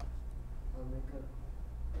takes it? I'll make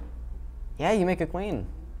a Yeah, you make a queen.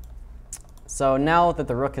 So now that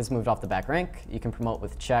the rook has moved off the back rank, you can promote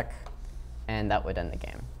with check, and that would end the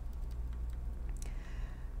game.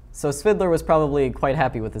 So Svidler was probably quite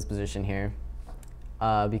happy with his position here,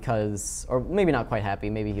 because, or maybe not quite happy,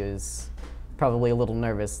 maybe he was probably a little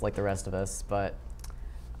nervous like the rest of us, but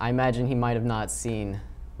I imagine he might have not seen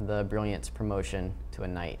the brilliant promotion to a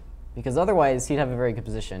knight, because otherwise he'd have a very good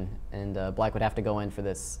position, and black would have to go in for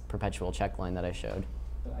this perpetual check line that I showed.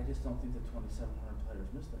 But I just don't think the 2,700 players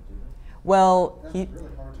missed that, do they? Well, That's he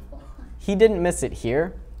really hard to find. he didn't miss it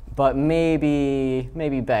here, but maybe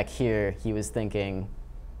back here he was thinking,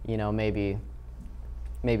 you know, maybe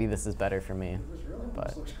this is better for me. This really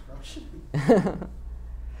But- almost looks crushing.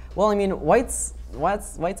 Well, I mean, White's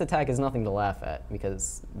attack is nothing to laugh at,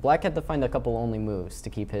 because black had to find a couple only moves to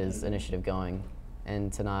keep his initiative going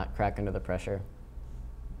and to not crack under the pressure.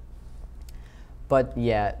 But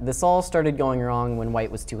yeah, this all started going wrong when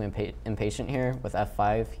white was too impatient here with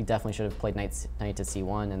f5. He definitely should have played knight to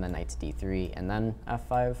c1 and then knight to d3 and then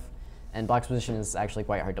f5, and black's position is actually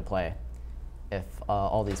quite hard to play if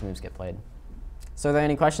all these moves get played. So are there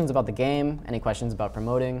any questions about the game? Any questions about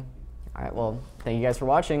promoting? All right, well, thank you guys for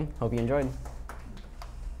watching. Hope you enjoyed.